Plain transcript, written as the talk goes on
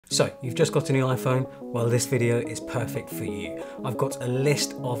So you've just got a new iPhone? Well, this video is perfect for you. I've got a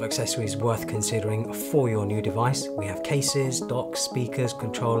list of accessories worth considering for your new device. We have cases, docks, speakers,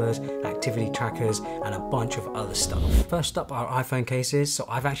 controllers, activity trackers, and a bunch of other stuff. First up are iPhone cases. So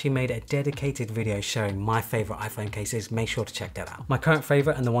I've actually made a dedicated video showing my favorite iPhone cases. Make sure to check that out. My current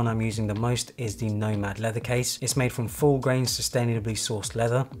favorite and the one I'm using the most is the Nomad leather case. It's made from full grain sustainably sourced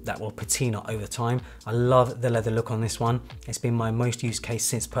leather that will patina over time. I love the leather look on this one. It's been my most used case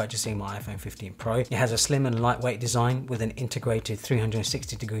since purchasing my iPhone 15 Pro. It has a slim and lightweight design with an integrated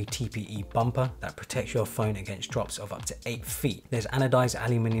 360-degree TPE bumper that protects your phone against drops of up to 8 feet. There's anodized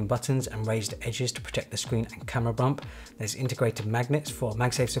aluminium buttons and raised edges to protect the screen and camera bump. There's integrated magnets for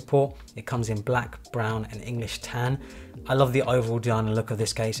MagSafe support. It comes in black, brown, and English tan. I love the overall design and look of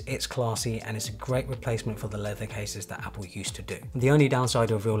this case. It's classy and it's a great replacement for the leather cases that Apple used to do. The only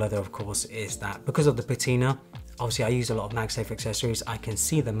downside of real leather, of course, is that because of the patina, obviously I use a lot of MagSafe accessories. I can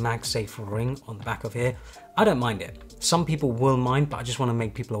see the MagSafe ring on the back of here. I don't mind it. Some people will mind, but I just want to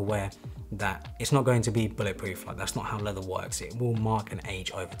make people aware that it's not going to be bulletproof. Like, that's not how leather works. It will mark and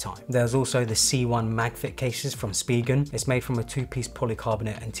age over time. There's also the C1 MagFit cases from Spigen. It's made from a two-piece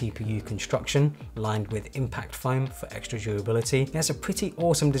polycarbonate and TPU construction lined with impact foam for extra durability. It has a pretty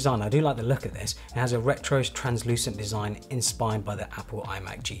awesome design. I do like the look of this. It has a retro translucent design inspired by the Apple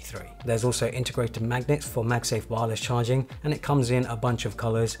iMac G3. There's also integrated magnets for MagSafe wireless charging, and it comes in a bunch of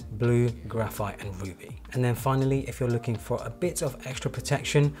colors: blue, graphite, and ruby. And then finally, if you're looking for a bit of extra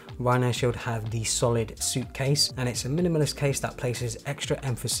protection, Rhino Shield have the solid suit case, and it's a minimalist case that places extra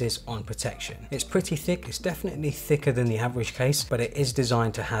emphasis on protection. It's pretty thick. It's definitely thicker than the average case, but it is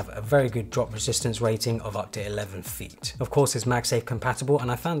designed to have a very good drop resistance rating of up to 11 feet. Of course, it's MagSafe compatible, and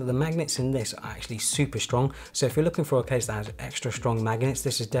I found that the magnets in this are actually super strong. So if you're looking for a case that has extra strong magnets,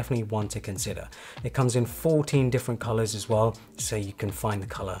 this is definitely one to consider. It comes in 14 different colors as well, so you can find the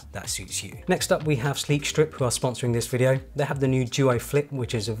color that suits you. Next up, we have Sleek Strip, who are sponsoring this video. They have the new Duo Flip,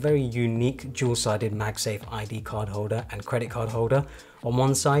 which is a very unique dual-sided MagSafe ID card holder and credit card holder. On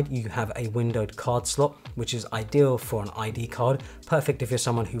one side, you have a windowed card slot, which is ideal for an ID card, perfect if you're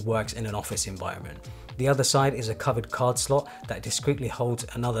someone who works in an office environment. The other side is a covered card slot that discreetly holds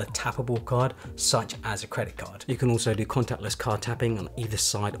another tappable card, such as a credit card. You can also do contactless card tapping on either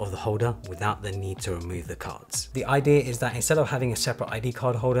side of the holder without the need to remove the cards. The idea is that instead of having a separate ID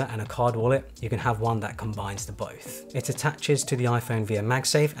card holder and a card wallet, you can have one that combines the both. It attaches to the iPhone via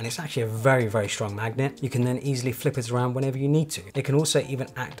MagSafe, and it's actually a very strong magnet. You can then easily flip it around whenever you need to. It can also even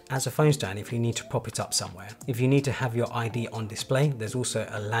act as a phone stand if you need to prop it up somewhere. If you need to have your ID on display, there's also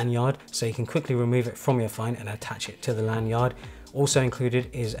a lanyard, so you can quickly remove it from your phone and attach it to the lanyard. Also included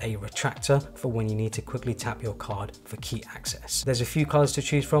is a retractor for when you need to quickly tap your card for key access. There's a few colors to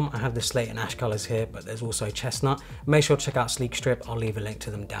choose from. I have the slate and ash colors here, but there's also chestnut. Make sure to check out Sleek Strip. I'll leave a link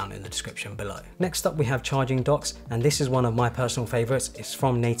to them down in the description below. Next up, we have charging docks, and this is one of my personal favorites. It's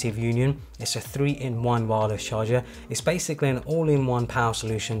from Native Union. It's a 3-in-1 wireless charger. It's basically an all-in-one power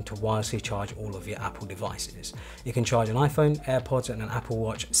solution to wirelessly charge all of your Apple devices. You can charge an iPhone, AirPods, and an Apple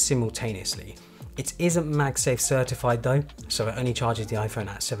Watch simultaneously. It isn't MagSafe certified though, so it only charges the iPhone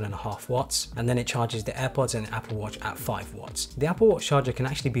at 7.5 watts, and then it charges the AirPods and the Apple Watch at 5 watts. The Apple Watch charger can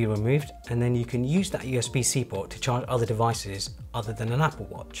actually be removed, and then you can use that USB-C port to charge other devices other than an Apple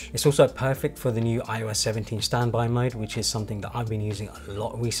Watch. It's also perfect for the new iOS 17 standby mode, which is something that I've been using a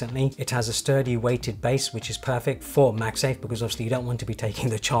lot recently. It has a sturdy weighted base, which is perfect for MagSafe because obviously you don't want to be taking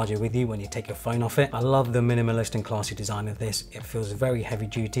the charger with you when you take your phone off it. I love the minimalist and classy design of this. It feels very heavy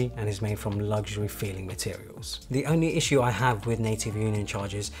duty and is made from luxury feeling materials. The only issue I have with Native Union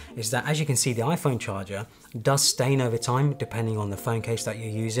chargers is that, as you can see, the iPhone charger does stain over time depending on the phone case that you're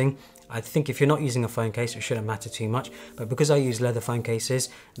using. I think if you're not using a phone case, it shouldn't matter too much, but because I use leather phone cases,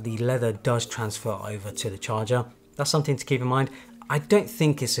 the leather does transfer over to the charger. That's something to keep in mind. I don't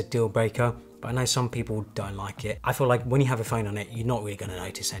think it's a deal breaker, but I know some people don't like it. I feel like when you have a phone on it, you're not really going to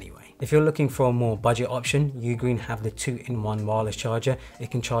notice anyway. If you're looking for a more budget option, Ugreen have the 2-in-1 wireless charger.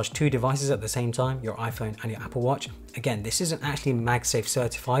 It can charge 2 devices at the same time, your iPhone and your Apple Watch. Again, this isn't actually MagSafe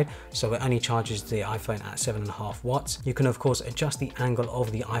certified, so it only charges the iPhone at 7.5 watts. You can of course adjust the angle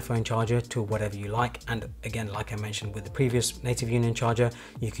of the iPhone charger to whatever you like, and again, like I mentioned with the previous Native Union charger,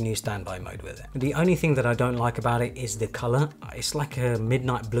 you can use standby mode with it. The only thing that I don't like about it is the color. It's like a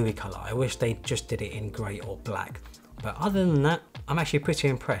midnight bluey color. I wish they just did it in grey or black. But other than that, I'm actually pretty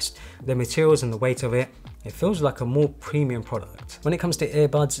impressed. The materials and the weight of it, it feels like a more premium product. When it comes to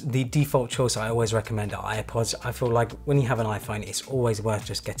earbuds, the default choice I always recommend are AirPods. I feel like when you have an iPhone, it's always worth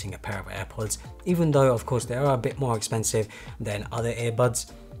just getting a pair of AirPods, even though of course they are a bit more expensive than other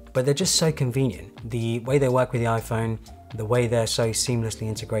earbuds, but they're just so convenient. The way they work with the iPhone, the way they're so seamlessly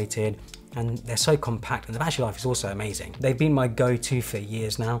integrated, and they're so compact, and the battery life is also amazing. They've been my go-to for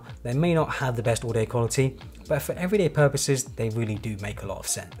years now. They may not have the best audio quality, but for everyday purposes, they really do make a lot of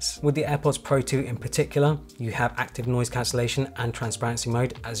sense. With the AirPods Pro 2 in particular, you have active noise cancellation and transparency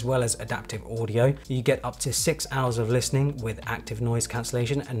mode, as well as adaptive audio. You get up to 6 hours of listening with active noise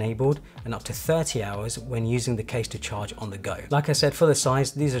cancellation enabled, and up to 30 hours when using the case to charge on the go. Like I said, for the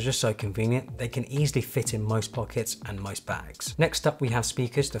size, these are just so convenient. They can easily fit in most pockets and most bags. Next up, we have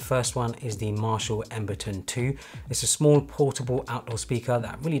speakers. The first one is the Marshall Emberton 2. It's a small portable outdoor speaker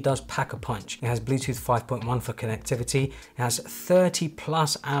that really does pack a punch. It has Bluetooth 5.1 for connectivity. It has 30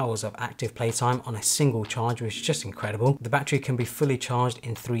 plus hours of active playtime on a single charge, which is just incredible. The battery can be fully charged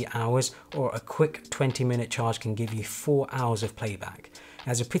in 3 hours, or a quick 20-minute charge can give you 4 hours of playback. It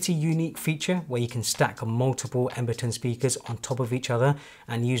has a pretty unique feature where you can stack multiple Emberton speakers on top of each other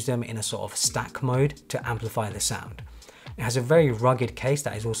and use them in a sort of stack mode to amplify the sound. It has a very rugged case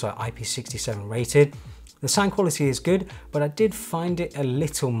that is also IP67 rated. The sound quality is good, but I did find it a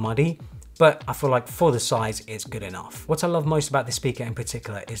little muddy. But I feel like for the size, it's good enough. What I love most about this speaker in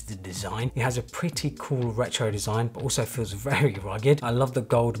particular is the design. It has a pretty cool retro design, but also feels very rugged. I love the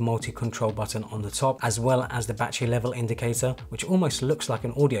gold multi-control button on the top, as well as the battery level indicator, which almost looks like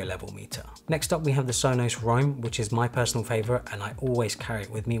an audio level meter. Next up, we have the Sonos Roam, which is my personal favorite, and I always carry it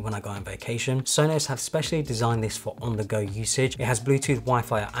with me when I go on vacation. Sonos have specially designed this for on-the-go usage. It has Bluetooth,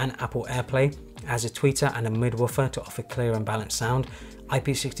 Wi-Fi, and Apple AirPlay. It has a tweeter and a mid-woofer to offer clear and balanced sound.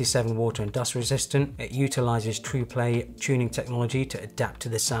 IP67 water and dust resistant. It utilizes TruePlay tuning technology to adapt to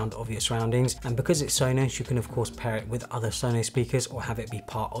the sound of your surroundings. And because it's Sonos, you can of course pair it with other Sonos speakers or have it be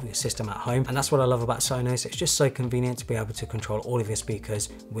part of your system at home. And that's what I love about Sonos. It's just so convenient to be able to control all of your speakers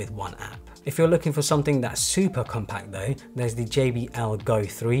with one app. If you're looking for something that's super compact though, there's the JBL Go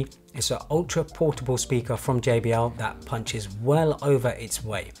 3. It's an ultra portable speaker from JBL that punches well over its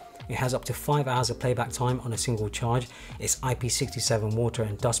weight. It has up to 5 hours of playback time on a single charge. It's IP67 water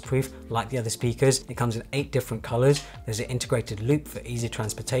and dust proof like the other speakers. It comes in 8 different colors. There's an integrated loop for easy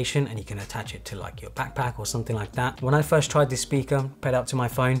transportation, and you can attach it to like your backpack or something like that. When I first tried this speaker, paired up to my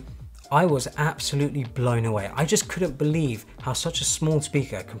phone, I was absolutely blown away. I just couldn't believe how such a small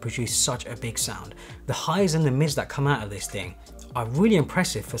speaker can produce such a big sound. The highs and the mids that come out of this thing are really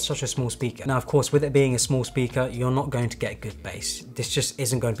impressive for such a small speaker. Now, of course, with it being a small speaker, you're not going to get good bass. This just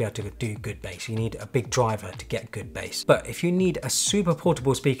isn't going to be able to do good bass. You need a big driver to get good bass. But if you need a super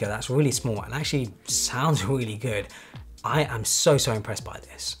portable speaker that's really small and actually sounds really good, I am so impressed by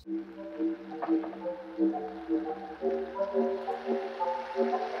this.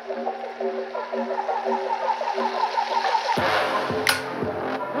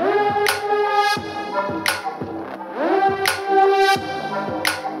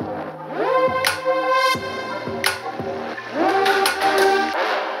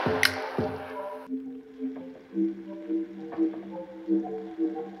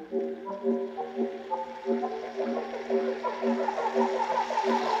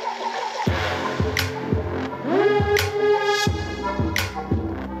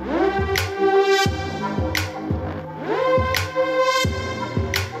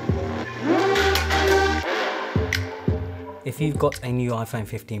 If you've got a new iPhone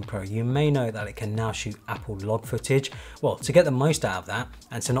 15 Pro, you may know that it can now shoot Apple log footage. Well, to get the most out of that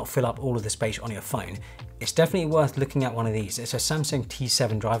and to not fill up all of the space on your phone, it's definitely worth looking at one of these. It's a Samsung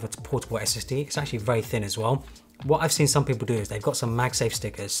T7 drive with portable SSD. It's actually very thin as well. What I've seen some people do is they've got some MagSafe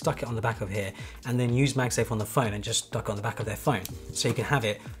stickers, stuck it on the back of here, and then use MagSafe on the phone and just stuck it on the back of their phone. So you can have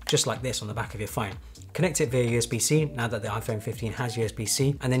it just like this on the back of your phone. Connect it via USB-C now that the iPhone 15 has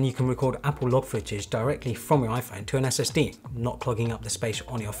USB-C, and then you can record Apple log footage directly from your iPhone to an SSD, not clogging up the space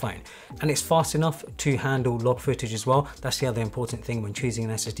on your phone. And it's fast enough to handle log footage as well. That's the other important thing when choosing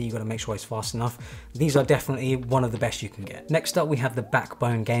an SSD, you've got to make sure it's fast enough. These are definitely one of the best you can get. Next up, we have the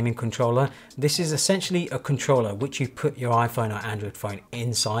Backbone gaming controller. This is essentially a controller which you put your iPhone or Android phone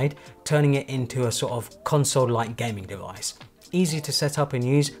inside, turning it into a sort of console-like gaming device. Easy to set up and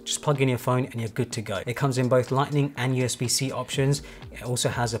use, just plug in your phone and you're good to go. It comes in both Lightning and USB-C options. It also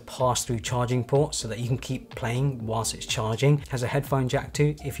has a pass-through charging port so that you can keep playing whilst it's charging. It has a headphone jack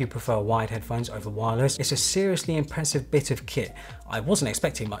too if you prefer wired headphones over wireless. It's a seriously impressive bit of kit. I wasn't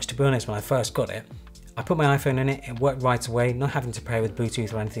expecting much, to be honest, when I first got it. I put my iPhone in it, it worked right away, not having to pair with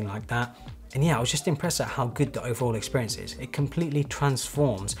Bluetooth or anything like that. And yeah, I was just impressed at how good the overall experience is. It completely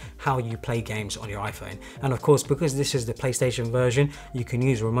transforms how you play games on your iPhone. And of course, because this is the PlayStation version, you can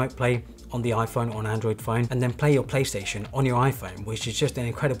use Remote Play on the iPhone or an Android phone and then play your PlayStation on your iPhone, which is just an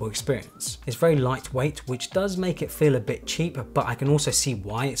incredible experience. It's very lightweight, which does make it feel a bit cheap, but I can also see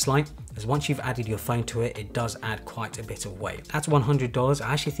why it's light. as once you've added your phone to it, it does add quite a bit of weight. At $100,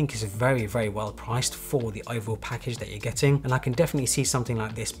 I actually think it's very, very well priced for the overall package that you're getting. And I can definitely see something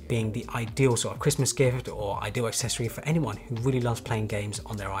like this being the ideal sort of Christmas gift or ideal accessory for anyone who really loves playing games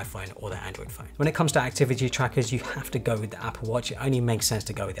on their iPhone or their Android phone. When it comes to activity trackers, you have to go with the Apple Watch. It only makes sense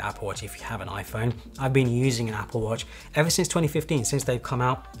to go with the Apple Watch if you have an iPhone. I've been using an Apple Watch ever since 2015, since they've come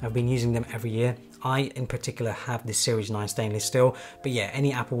out. I've been using them every year. I in particular have the Series 9 stainless still, but yeah,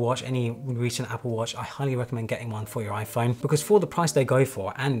 any Apple Watch, any recent Apple Watch, I highly recommend getting one for your iPhone, because for the price they go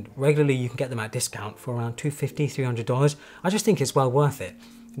for, and regularly you can get them at discount for around $250, $300, I just think it's well worth it.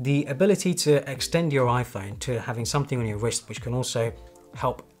 The ability to extend your iPhone to having something on your wrist which can also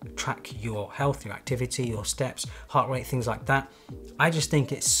help track your health, your activity, your steps, heart rate, things like that. I just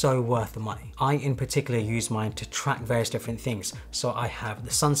think it's so worth the money. I in particular use mine to track various different things. So I have the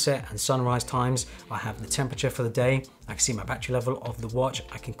sunset and sunrise times, I have the temperature for the day, I can see my battery level of the watch,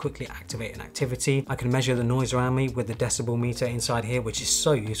 I can quickly activate an activity, I can measure the noise around me with the decibel meter inside here, which is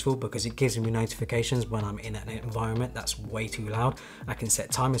so useful because it gives me notifications when I'm in an environment that's way too loud. I can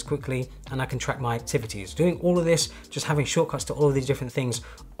set timers quickly and I can track my activities. Doing all of this, just having shortcuts to all of these different things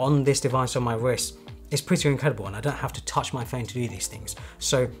on this device on my wrist, is pretty incredible, and I don't have to touch my phone to do these things.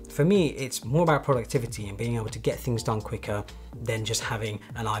 So for me, it's more about productivity and being able to get things done quicker than just having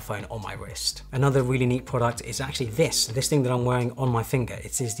an iPhone on my wrist. Another really neat product is actually this thing that I'm wearing on my finger.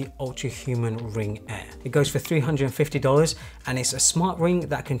 It is the Ultra Human Ring Air. It goes for $350 and it's a smart ring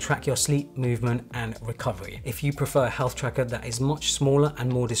that can track your sleep, movement and recovery. If you prefer a health tracker that is much smaller and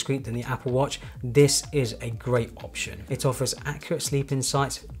more discreet than the Apple Watch, this is a great option. It offers accurate sleep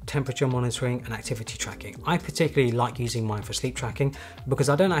insights, temperature monitoring and activity tracking. I particularly like using mine for sleep tracking because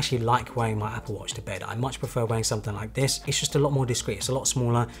I don't actually like wearing my Apple Watch to bed. I much prefer wearing something like this. It's just a lot more discreet, it's a lot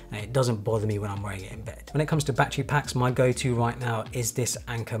smaller and it doesn't bother me when I'm wearing it in bed. When it comes to battery packs, my go-to right now is this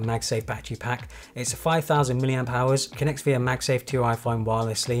Anker MagSafe battery pack. It's 5,000 milliamp hours, connects via MagSafe to your iPhone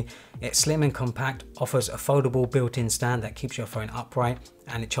wirelessly. It's slim and compact, offers a foldable built-in stand that keeps your phone upright,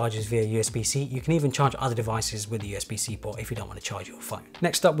 and it charges via USB-C. You can even charge other devices with the USB-C port if you don't want to charge your phone.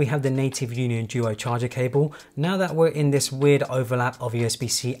 Next up, we have the Native Union Duo charger cable. Now that we're in this weird overlap of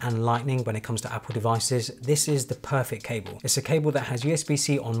USB-C and Lightning when it comes to Apple devices, this is the perfect cable. It's a cable that has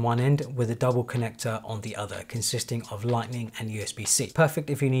USB-C on one end with a double connector on the other, consisting of Lightning and USB-C. Perfect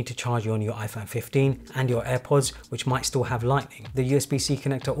if you need to charge your new iPhone 15 and your AirPods, which might still have Lightning. The USB-C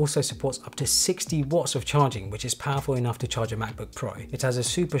connector also supports up to 60 watts of charging, which is powerful enough to charge a MacBook Pro. It has a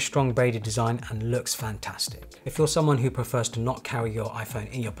super strong braided design and looks fantastic. If you're someone who prefers to not carry your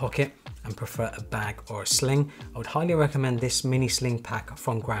iPhone in your pocket and prefer a bag or a sling, I would highly recommend this mini sling pack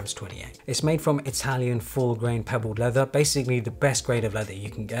from Grams 28. It's made from Italian full grain pebbled leather, basically the best grade of leather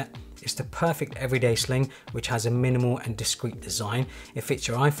you can get. It's the perfect everyday sling, which has a minimal and discreet design. It fits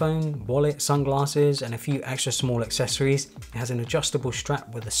your iPhone, wallet, sunglasses, and a few extra small accessories. It has an adjustable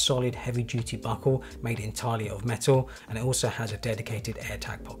strap with a solid heavy-duty buckle made entirely of metal, and it also has a dedicated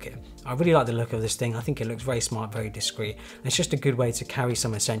AirTag pocket. I really like the look of this thing. I think it looks very smart, very discreet, and it's just a good way to carry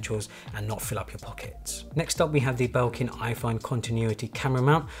some essentials and not fill up your pockets. Next up, we have the Belkin iPhone Continuity Camera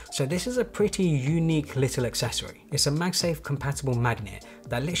Mount. So this is a pretty unique little accessory. It's a MagSafe compatible magnet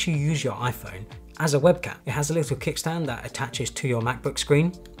that lets you use your iPhone as a webcam. It has a little kickstand that attaches to your MacBook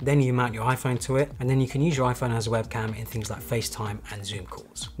screen, then you mount your iPhone to it, and then you can use your iPhone as a webcam in things like FaceTime and Zoom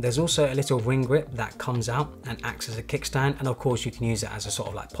calls. There's also a little ring grip that comes out and acts as a kickstand, and of course you can use it as a sort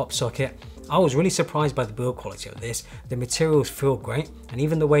of like pop socket. I was really surprised by the build quality of this. The materials feel great, and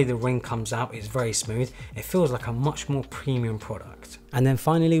even the way the ring comes out is very smooth. It feels like a much more premium product. And then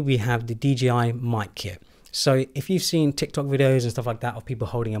finally we have the DJI mic kit. So if you've seen TikTok videos and stuff like that of people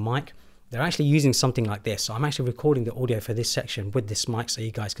holding a mic, they're actually using something like this. So I'm actually recording the audio for this section with this mic so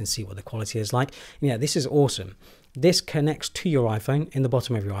you guys can see what the quality is like. And yeah, this is awesome. This connects to your iPhone in the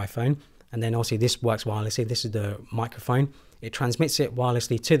bottom of your iPhone. And then obviously this works wirelessly. This is the microphone. It transmits it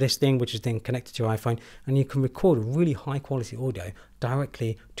wirelessly to this thing, which is then connected to your iPhone. And you can record really high quality audio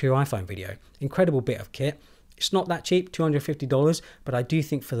directly to your iPhone video. Incredible bit of kit. It's not that cheap, $250, but I do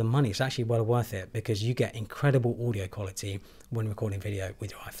think for the money, it's actually well worth it because you get incredible audio quality when recording video with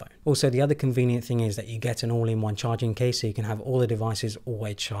your iPhone. Also, the other convenient thing is that you get an all-in-one charging case, so you can have all the devices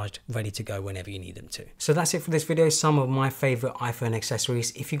always charged, ready to go whenever you need them to. So that's it for this video, some of my favorite iPhone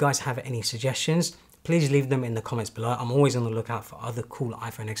accessories. If you guys have any suggestions, please leave them in the comments below. I'm always on the lookout for other cool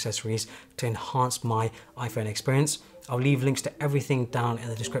iPhone accessories to enhance my iPhone experience. I'll leave links to everything down in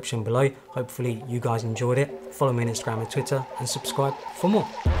the description below. Hopefully you guys enjoyed it. Follow me on Instagram and Twitter and subscribe for more.